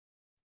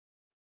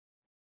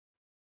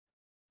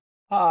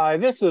Hi,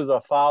 this is a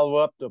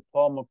follow-up to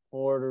Paul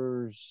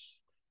McWhorter's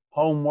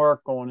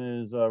homework on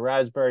his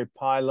Raspberry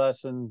Pi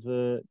lessons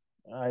that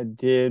I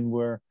did,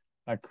 where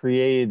I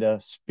created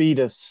a speed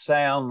of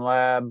sound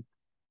lab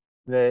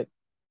that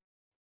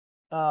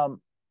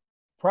um,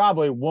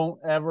 probably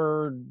won't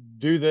ever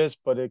do this,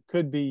 but it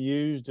could be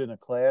used in a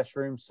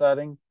classroom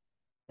setting.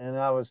 And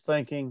I was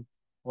thinking,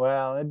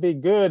 well, it'd be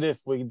good if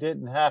we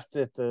didn't have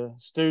to, if the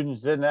students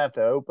didn't have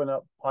to open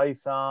up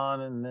Python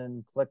and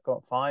then click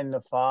on find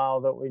the file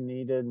that we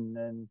needed and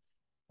then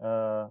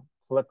uh,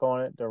 click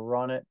on it to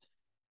run it.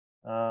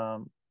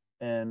 Um,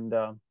 and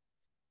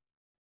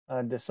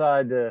I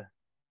decided to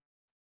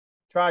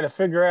try to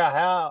figure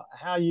out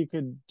how you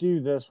could do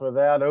this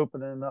without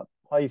opening up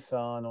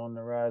Python on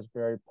the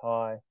Raspberry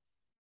Pi.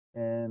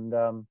 And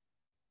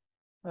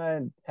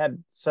I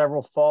had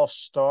several false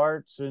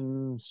starts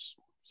and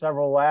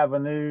several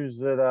avenues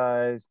that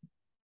I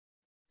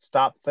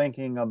stopped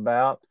thinking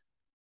about.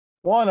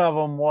 One of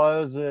them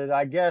was that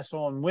I guess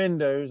on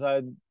Windows,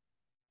 I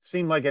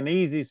seemed like an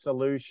easy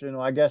solution.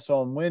 I guess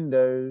on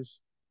Windows,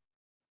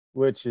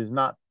 which is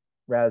not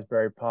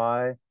Raspberry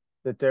Pi,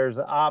 that there's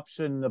an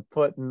option to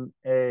put in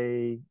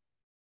a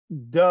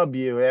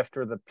W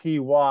after the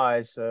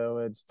PY, so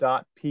it's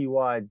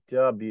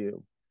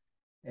 .pyw.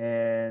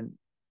 And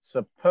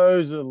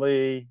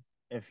supposedly,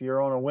 if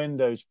you're on a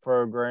Windows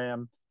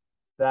program,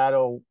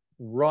 that'll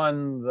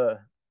run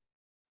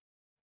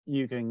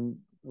you can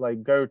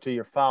like go to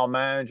your file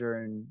manager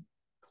and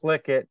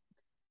click it.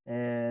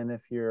 And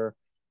if your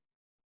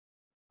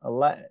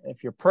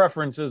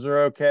preferences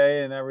are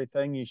okay and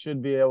everything, you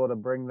should be able to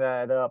bring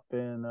that up,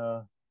 and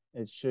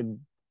it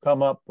should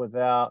come up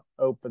without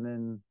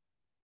opening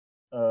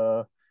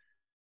uh,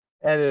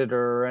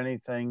 editor or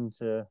anything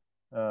to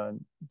uh,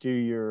 do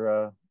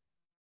your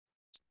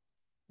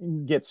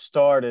get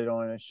started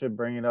on it. It should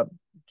bring it up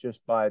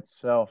just by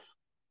itself.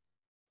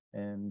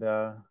 And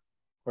of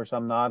course,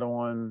 I'm not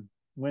on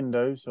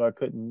Windows, so I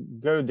couldn't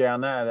go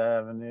down that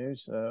avenue.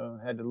 So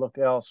I had to look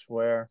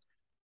elsewhere.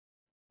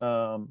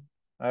 Um,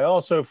 I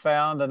also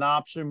found an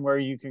option where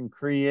you can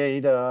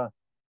create a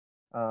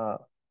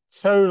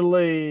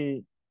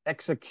totally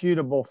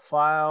executable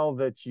file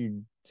that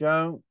you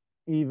don't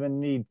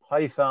even need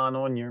Python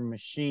on your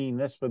machine.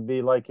 This would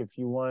be like if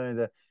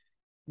you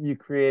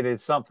created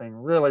something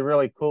really,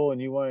 really cool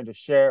and you wanted to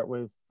share it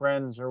with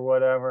friends or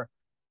whatever.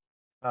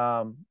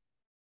 Um,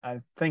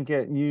 I think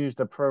it used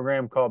a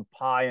program called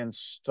Pi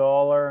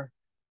Installer,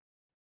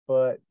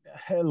 but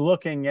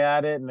looking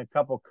at it and a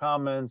couple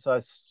comments I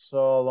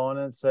saw on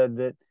it said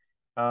that,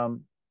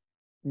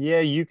 yeah,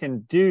 you can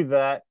do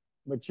that,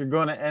 but you're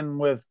going to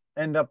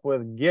end up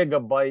with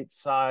gigabyte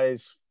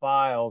size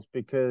files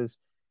because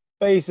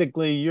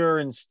basically you're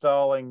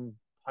installing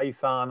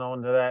Python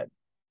onto that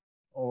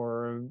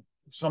or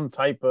some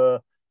type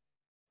of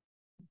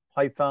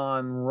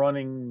Python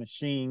running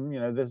machine.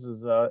 This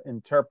is a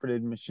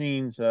interpreted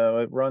machine, so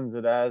it runs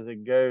it as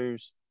it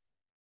goes.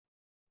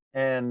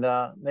 And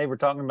they were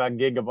talking about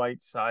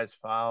gigabyte size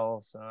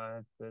files. So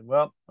I said,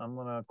 well, I'm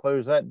going to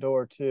close that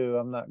door too.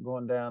 I'm not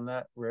going down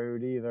that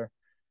road either.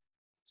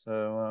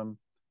 So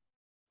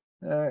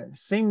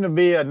seemed to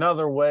be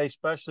another way,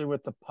 especially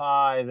with the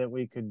Pi, that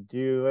we could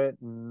do it.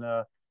 And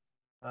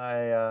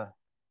I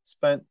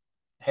spent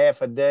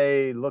half a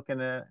day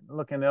looking at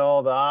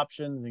all the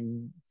options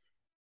and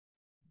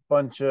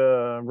bunch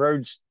of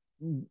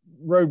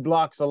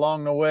roadblocks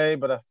along the way,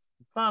 but I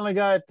finally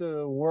got it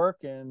to work,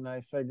 and I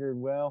figured,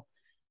 well,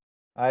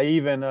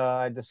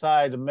 I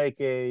decided to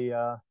make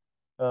uh,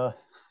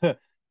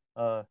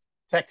 a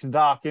text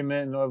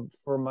document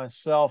for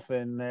myself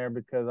in there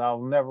because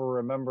I'll never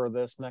remember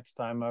this next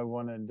time I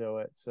want to do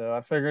it. So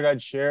I figured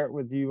I'd share it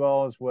with you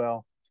all as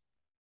well.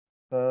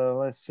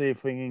 Let's see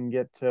if we can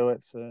get to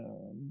it. So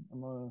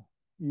I'm gonna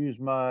use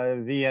my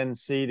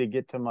VNC to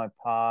get to my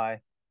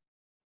Pi.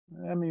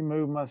 Let me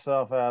move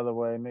myself out of the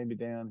way. Maybe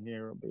down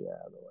here will be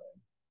out of the way.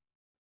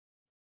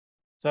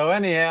 So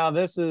anyhow,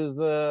 this is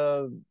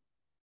the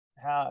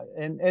how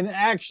and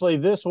actually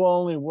this will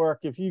only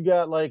work if you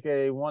got like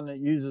a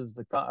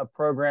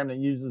program that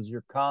uses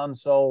your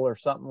console or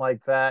something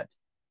like that.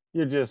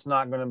 You're just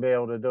not going to be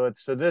able to do it.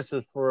 So this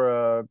is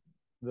for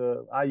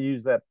I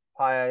use that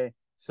Pi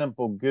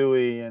Simple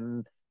GUI,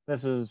 and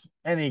this is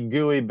any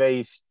GUI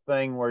based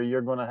thing where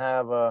you're going to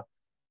have a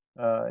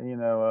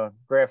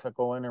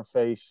graphical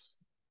interface.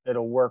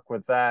 It'll work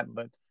with that,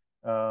 but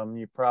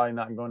you're probably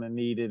not going to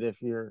need it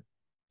if you're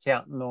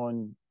counting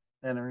on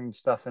entering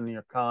stuff into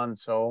your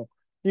console.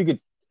 You could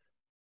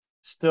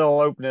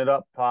still open it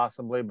up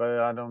possibly, but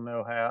I don't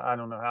know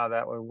how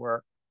that would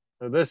work.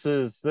 So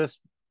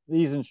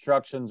these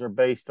instructions are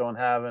based on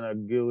having a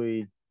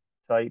GUI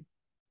type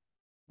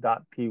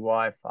 .py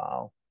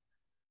file.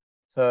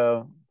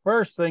 So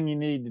first thing you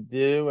need to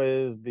do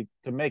is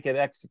to make it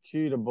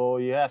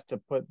executable, you have to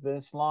put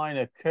this line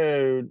of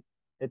code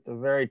at the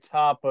very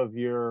top of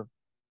your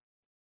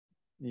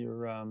 .py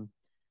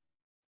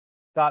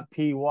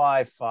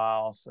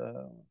file.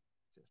 So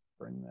just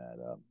bring that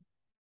up.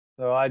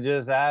 So I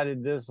just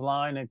added this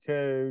line of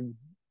code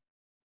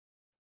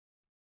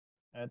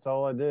That's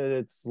all I did.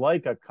 It's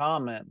like a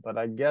comment, but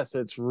I guess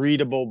it's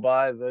readable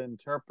by the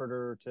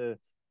interpreter to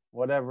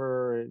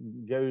whatever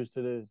it goes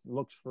to the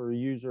looks for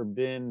user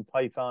bin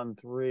Python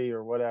 3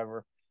 or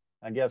whatever.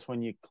 I guess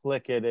when you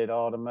click it, it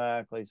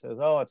automatically says,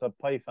 oh, it's a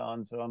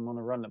Python, so I'm going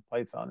to run the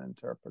Python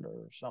interpreter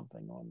or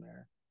something on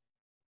there.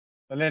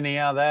 But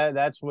anyhow,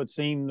 that's what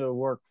seemed to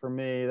work for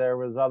me. There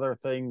was other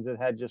things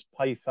that had just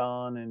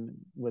Python and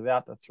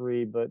without the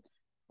 3, but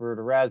for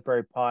the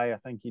Raspberry Pi, I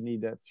think you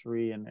need that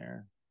 3 in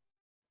there.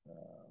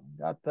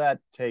 Got that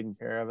taken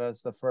care of.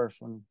 That's the first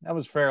one. That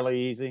was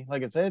fairly easy.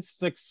 Like I said, it's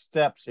 6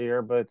 steps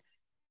here, but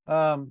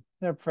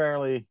they're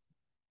fairly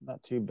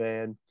not too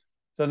bad.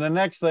 So the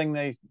next thing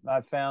I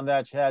found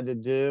out you had to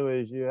do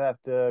is you have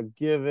to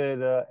give it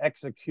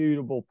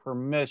executable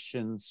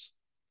permissions.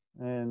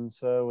 And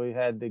so we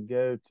had to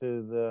go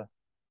to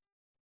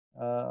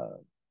the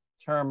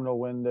terminal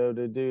window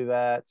to do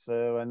that.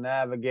 So I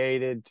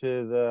navigated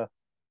to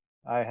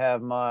I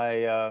have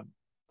my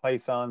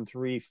Python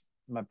 3,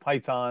 my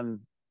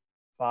Python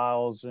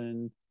files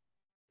in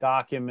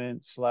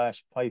document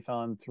 /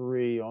 Python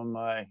 3 on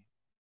my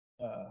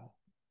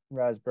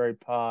Raspberry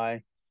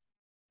Pi.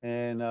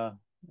 And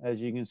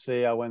as you can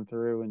see, I went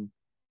through and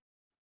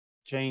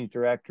changed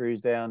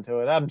directories down to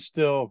it. I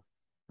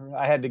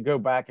had to go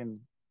back and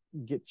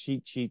get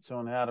cheat sheets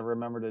on how to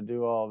remember to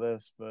do all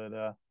this,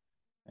 but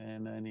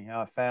and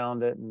anyhow, I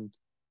found it, and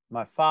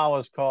my file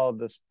is called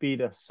the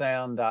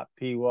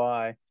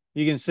speedofsound.py.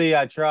 You can see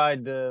I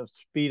tried the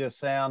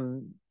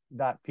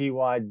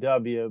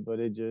speedofsound.py, but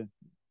it just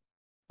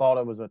thought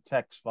it was a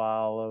text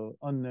file,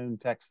 an unknown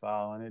text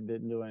file, and it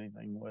didn't do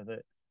anything with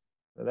it.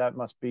 So that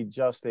must be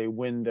just a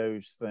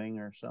Windows thing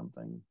or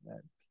something,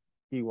 that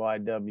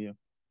PYW,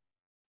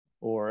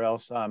 or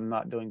else I'm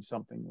not doing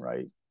something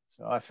right.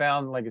 So I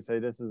found, like I say,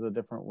 this is a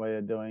different way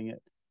of doing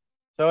it.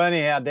 So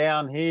anyhow,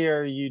 down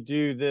here, you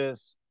do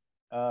this.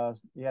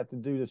 You have to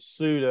do the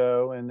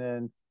sudo and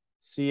then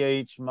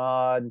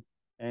chmod,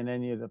 and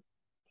then you the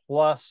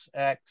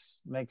 +X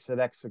makes it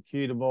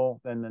executable,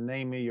 then the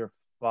name of your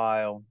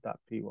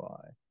file.py.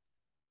 So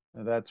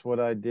that's what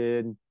I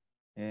did.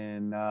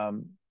 And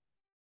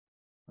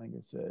like I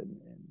said,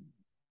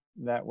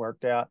 that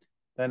worked out.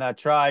 Then I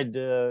tried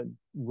to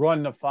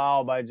run the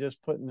file by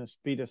just putting the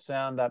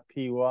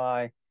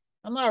speedofsound.py.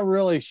 I'm not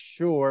really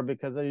sure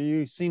because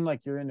you seem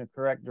like you're in the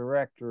correct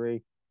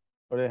directory,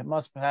 but it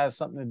must have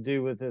something to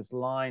do with this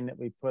line that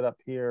we put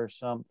up here or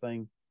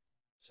something.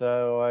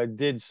 So I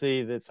did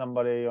see that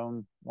somebody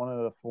on one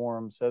of the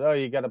forums said, oh,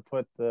 you got to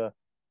put a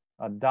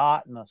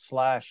dot and a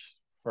slash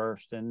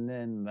first and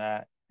then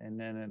that, and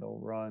then it'll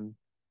run.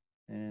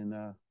 And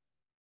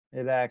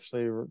it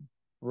actually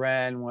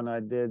ran when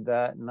I did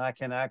that. And I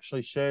can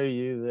actually show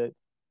you that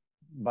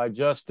by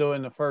just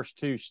doing the first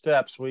 2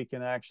 steps, we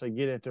can actually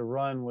get it to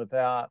run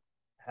without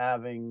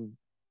having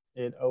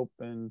it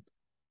open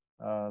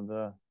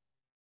the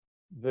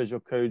Visual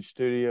Code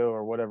Studio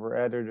or whatever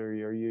editor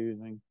you're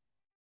using.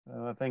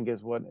 I think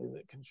is what is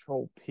it,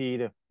 Control P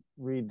to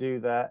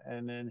redo that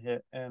and then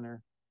hit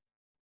enter.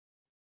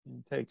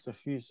 It takes a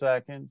few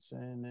seconds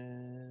and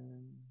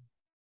then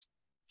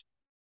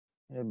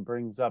it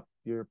brings up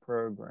your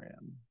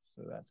program.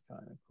 So that's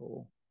kind of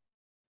cool.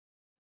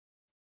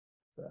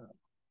 So,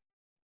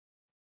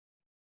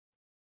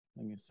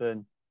 like I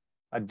said,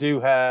 I do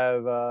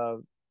have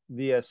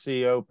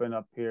VSC open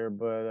up here,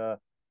 but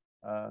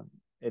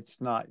it's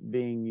not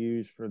being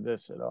used for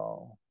this at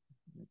all.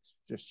 It's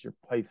just your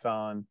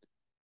Python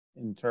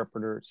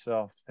interpreter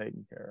itself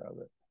taking care of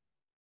it.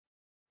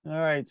 All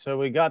right, so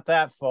we got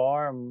that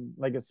far.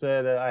 Like I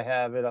said, I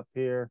have it up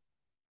here.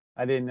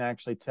 I didn't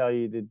actually tell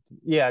you to,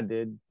 yeah, I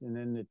did. And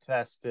then to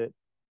test it,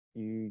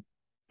 you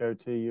go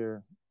to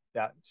your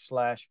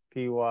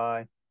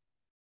 ./py.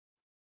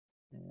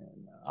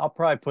 And I'll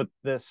probably put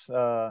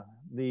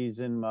these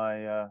in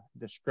my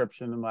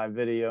description of my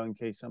video in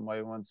case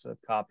somebody wants to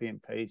copy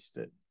and paste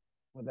it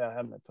without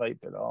having to type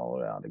it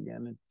all out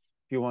again. And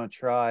if you want to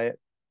try it.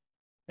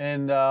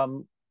 And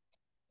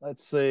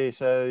let's see.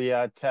 So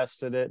yeah, I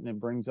tested it and it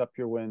brings up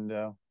your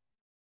window.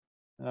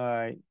 All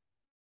right.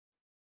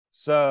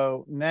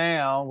 So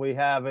now we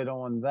have it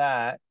on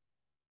that.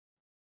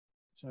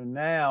 So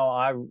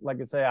now like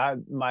I say,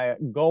 my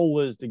goal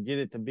is to get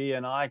it to be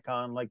an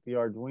icon like the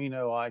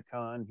Arduino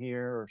icon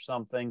here or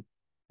something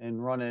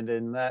and run it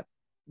in that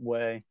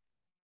way.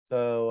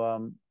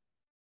 So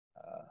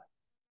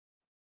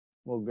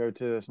we'll go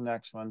to this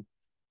next one.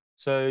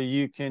 So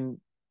you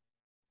can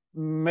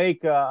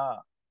make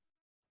a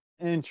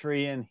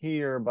entry in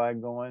here by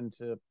going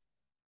to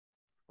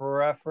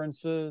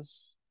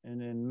preferences and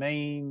then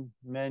main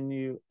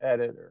menu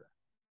editor.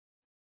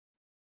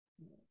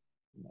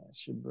 That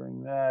should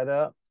bring that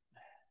up.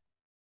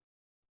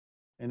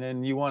 And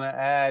then you want to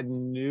add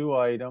new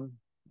item.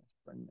 Let's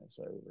bring this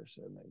over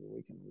so maybe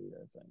we can read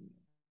our thing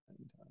at the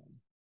same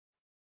time.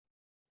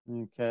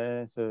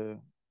 Okay,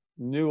 so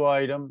new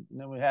item.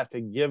 And then we have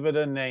to give it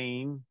a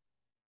name.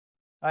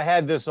 I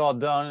had this all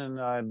done and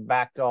I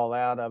backed all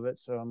out of it,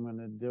 so I'm going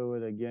to do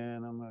it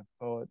again. I'm going to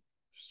call it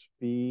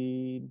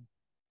speed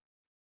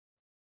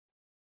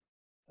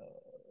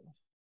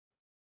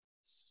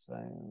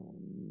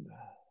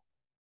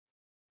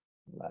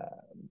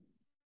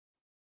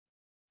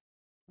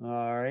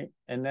All right.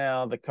 And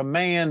now the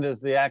command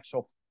is the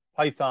actual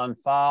Python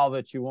file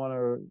that you want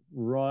to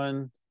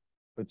run,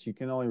 but you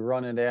can only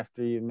run it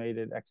after you made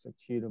it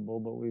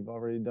executable, but we've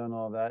already done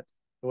all that.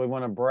 So we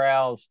want to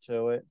browse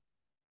to it.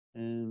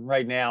 And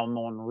right now I'm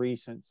on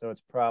recent, so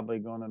it's probably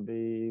going to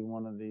be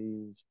one of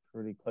these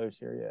pretty close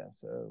here. Yeah.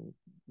 So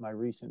my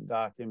recent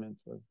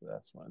documents was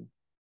this one.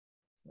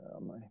 So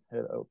I'm going to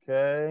hit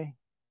OK.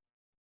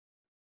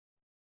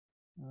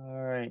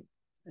 All right.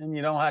 And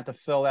you don't have to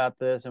fill out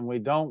this, and we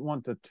don't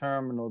want the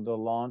terminal to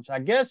launch. I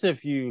guess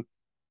if you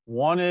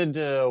wanted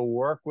to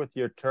work with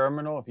your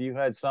terminal, if you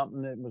had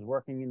something that was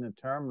working in the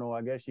terminal,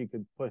 I guess you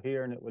could put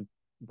here and it would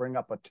bring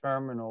up a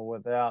terminal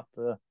without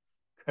the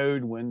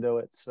code window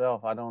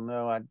itself. I don't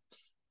know.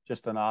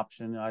 Just an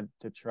option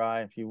to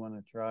try if you want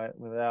to try it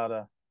without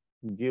a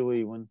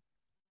GUI one.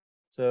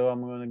 So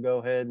I'm going to go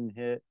ahead and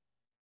hit,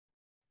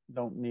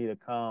 don't need a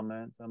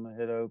comment. I'm going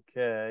to hit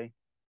OK.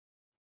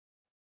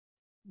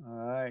 All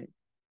right.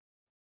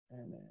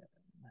 And then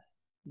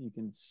you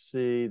can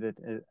see that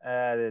it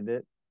added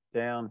it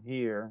down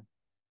here.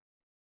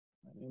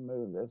 Let me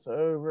move this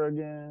over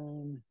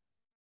again.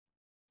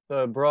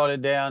 So it brought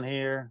it down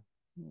here.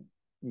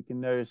 You can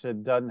notice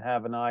it doesn't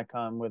have an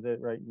icon with it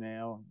right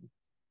now.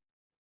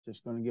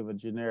 Just going to give a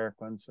generic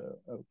one. So,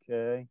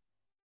 okay.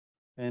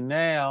 And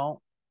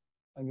now,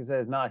 like I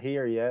said, it's not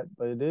here yet,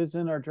 but it is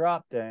in our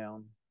drop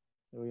down.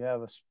 So we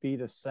have a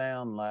speed of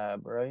sound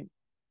lab, right?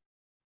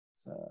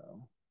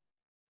 So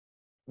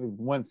we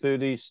went through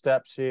these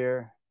steps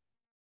here.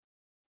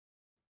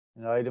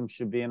 An item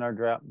should be in our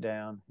drop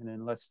down. And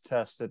then let's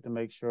test it to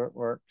make sure it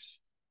works.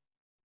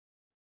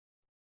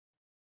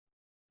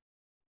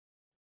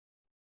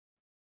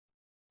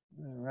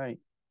 All right.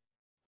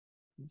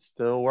 It's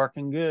still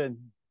working good.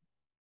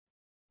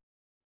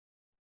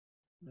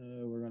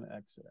 We're going to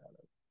exit out of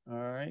it.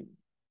 All right.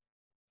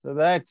 So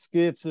that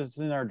gets us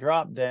in our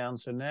drop down.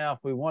 So now if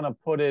we want to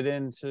put it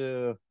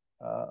into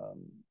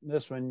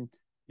this one,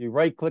 you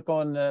right click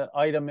on the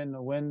item in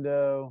the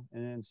window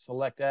and then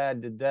select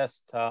add to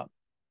desktop.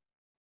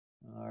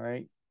 All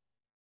right.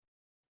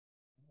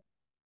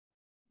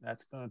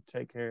 That's going to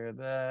take care of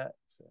that.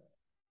 So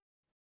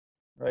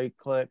right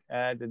click,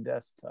 add to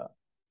desktop.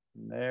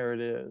 And there it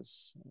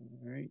is.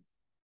 All right.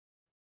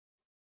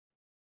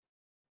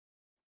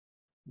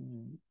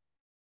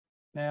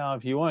 Now,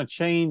 if you want to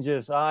change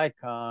this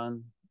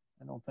icon,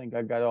 I don't think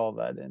I got all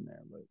that in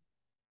there, but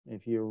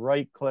if you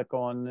right click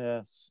on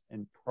this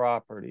in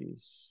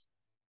properties,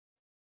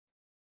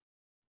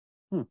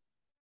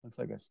 looks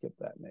like I skipped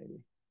that maybe.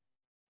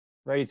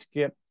 Right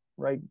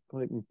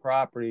click in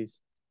properties,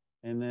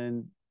 and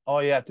then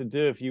all you have to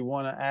do if you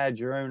want to add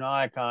your own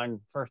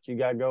icon, first you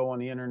got to go on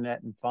the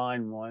internet and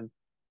find one.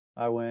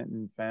 I went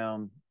and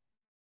found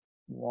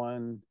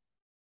one.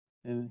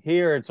 And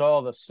here it's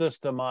all the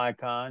system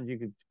icons. You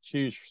could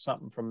choose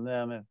something from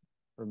them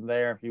from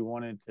there if you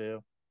wanted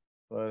to.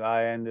 But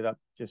I ended up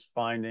just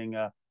finding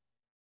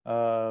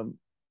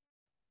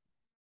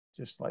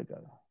just like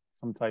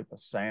some type of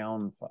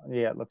sound.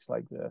 Yeah, it looks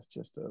like this,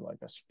 just like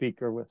a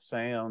speaker with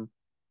sound.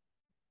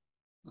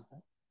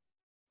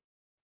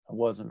 I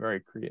wasn't very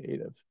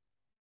creative,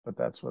 but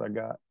that's what I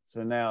got.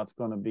 So now it's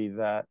going to be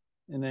that.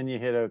 And then you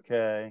hit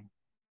OK,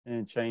 and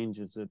it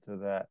changes it to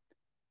that.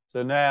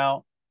 So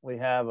now we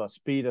have a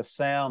speed of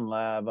sound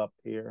lab up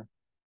here.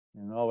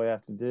 And all we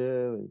have to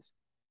do is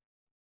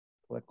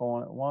click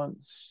on it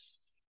once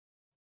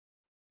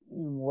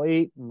and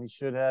wait, and we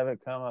should have it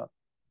come up.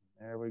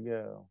 There we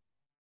go.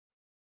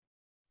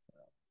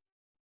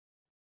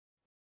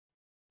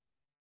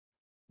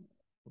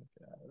 Click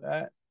out of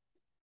that.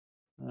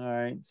 All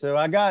right, so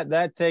I got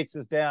that takes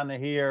us down to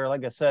here.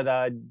 Like I said,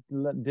 I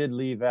did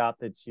leave out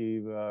that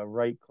you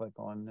right click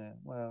on that.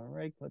 Well,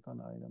 right click on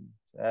item,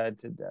 add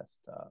to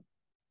desktop.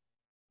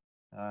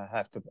 I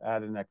have to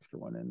add an extra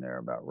one in there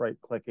about right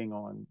clicking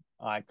on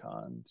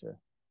icon to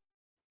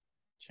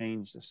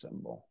change the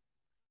symbol.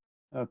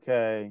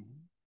 Okay.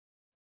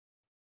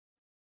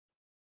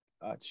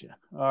 Gotcha.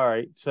 All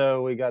right,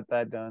 so we got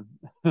that done.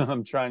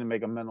 I'm trying to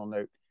make a mental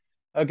note.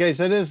 Okay,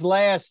 so this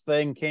last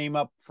thing came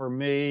up for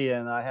me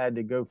and I had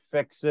to go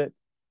fix it.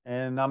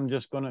 And I'm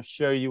just going to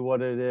show you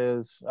what it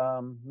is.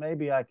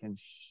 Maybe I can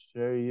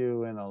show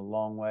you in a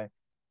long way.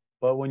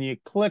 But when you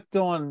clicked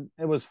on,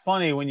 it was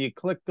funny, when you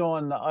clicked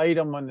on the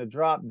item on the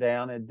drop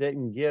down, it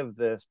didn't give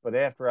this. But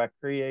after I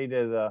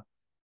created a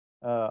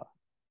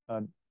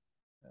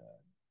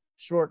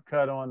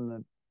shortcut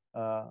on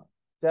the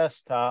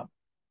desktop,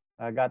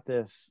 I got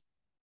this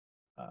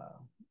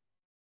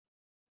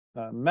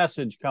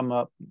message come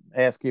up,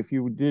 ask if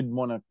you did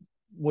want to,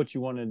 what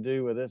you want to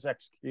do with this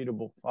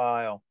executable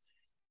file.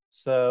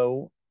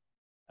 So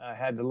I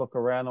had to look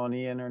around on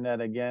the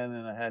internet again,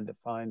 and I had to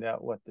find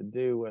out what to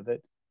do with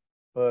it.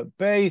 But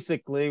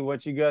basically,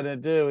 what you got to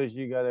do is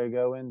you got to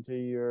go into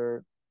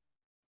your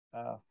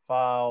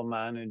file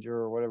manager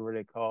or whatever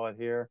they call it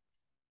here,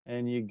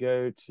 and you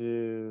go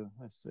to,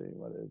 let's see,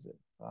 what is it?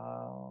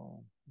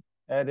 File,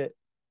 edit,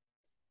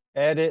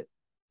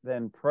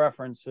 then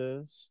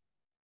preferences.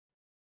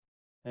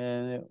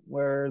 And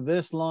where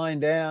this line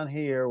down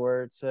here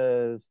where it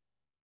says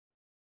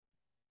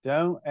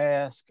don't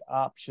ask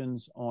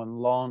options on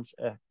launch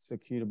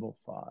executable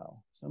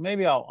file. So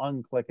maybe I'll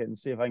unclick it and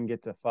see if I can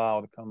get the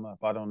file to come up.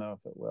 I don't know if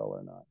it will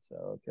or not.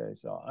 So, okay,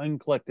 so I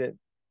unclicked it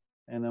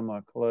and I'm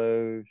going to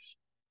close.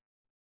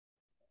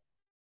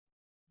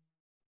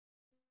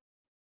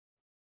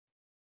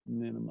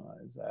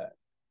 Minimize that.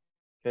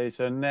 Okay,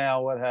 so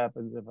now what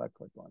happens if I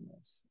click on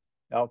this?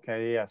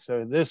 Okay, yeah,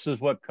 so this is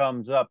what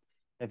comes up.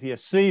 If you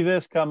see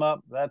this come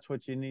up, that's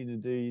what you need to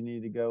do. You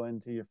need to go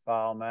into your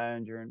file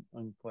manager and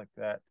unclick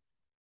that.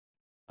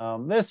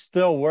 This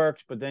still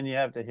works, but then you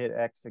have to hit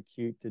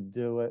execute to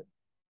do it,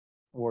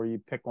 or you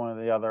pick one of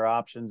the other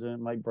options and it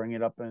might bring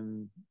it up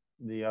in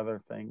the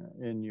other thing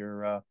in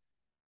your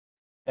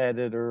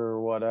editor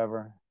or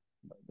whatever.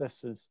 But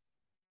that's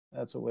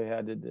what we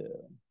had to do.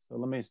 So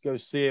let me go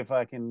see if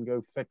I can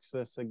go fix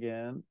this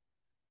again.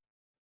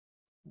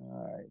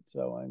 All right,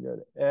 so I go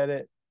to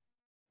edit,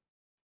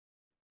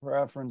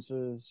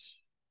 preferences,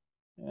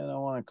 and I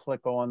want to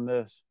click on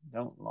this.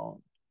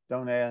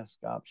 Don't ask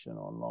option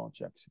on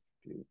launch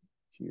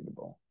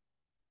executable.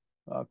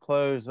 I'll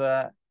close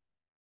that.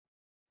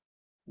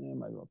 I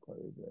might as well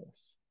close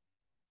this.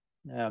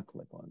 Now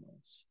click on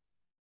this.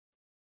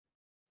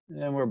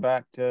 And we're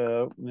back to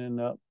opening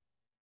up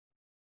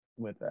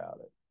without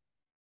it.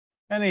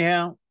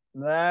 Anyhow,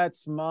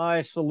 that's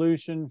my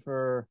solution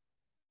for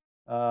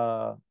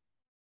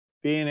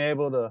being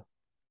able to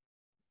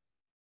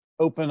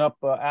open up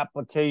an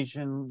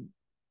application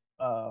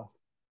on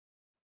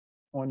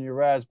your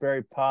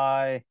Raspberry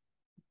Pi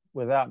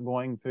without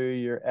going through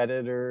your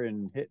editor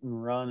and hit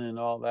and run and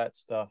all that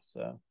stuff.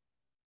 So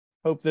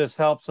hope this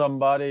helps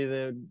somebody.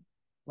 That,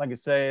 like I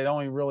say, it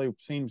only really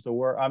seems to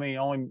work. I mean,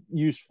 only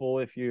useful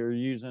if you're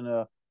using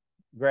a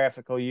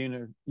graphical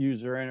user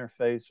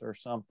interface or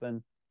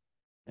something.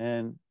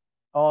 And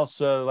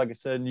also, like I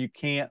said, you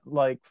can't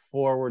like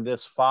forward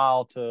this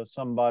file to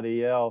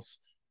somebody else.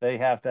 They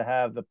have to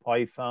have the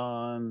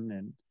Python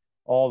and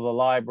all the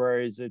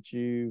libraries that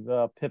you've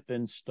pip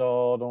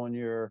installed on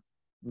your,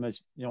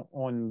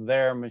 on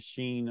their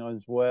machine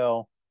as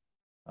well.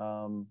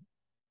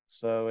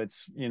 So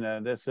it's,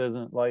 this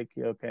isn't like,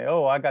 okay,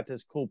 oh, I got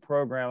this cool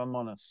program, I'm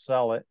going to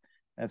sell it.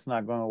 It's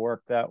not going to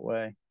work that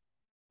way.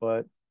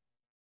 But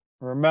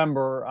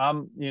remember,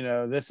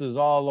 this is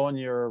all on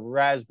your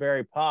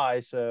Raspberry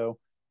Pi. So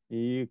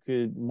you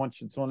could,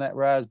 once it's on that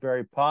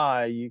Raspberry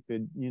Pi, you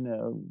could,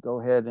 go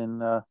ahead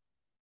and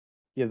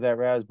give that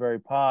Raspberry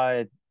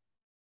Pi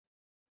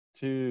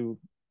to,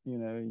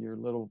 your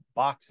little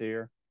box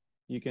here.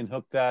 You can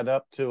hook that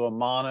up to a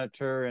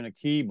monitor and a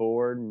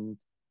keyboard, and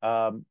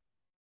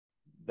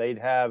they'd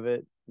have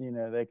it,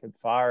 they could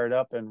fire it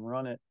up and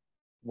run it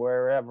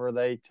wherever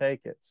they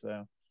take it.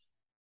 So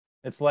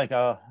it's like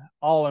a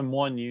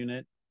all-in-one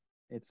unit.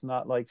 It's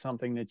not like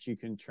something that you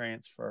can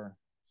transfer.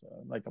 So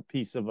like a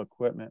piece of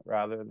equipment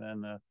rather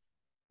than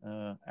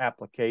a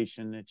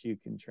application that you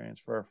can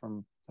transfer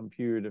from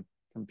computer to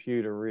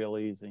computer real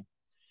easy.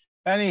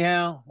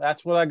 Anyhow,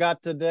 that's what I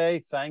got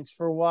today. Thanks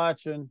for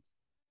watching.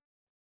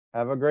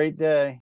 Have a great day.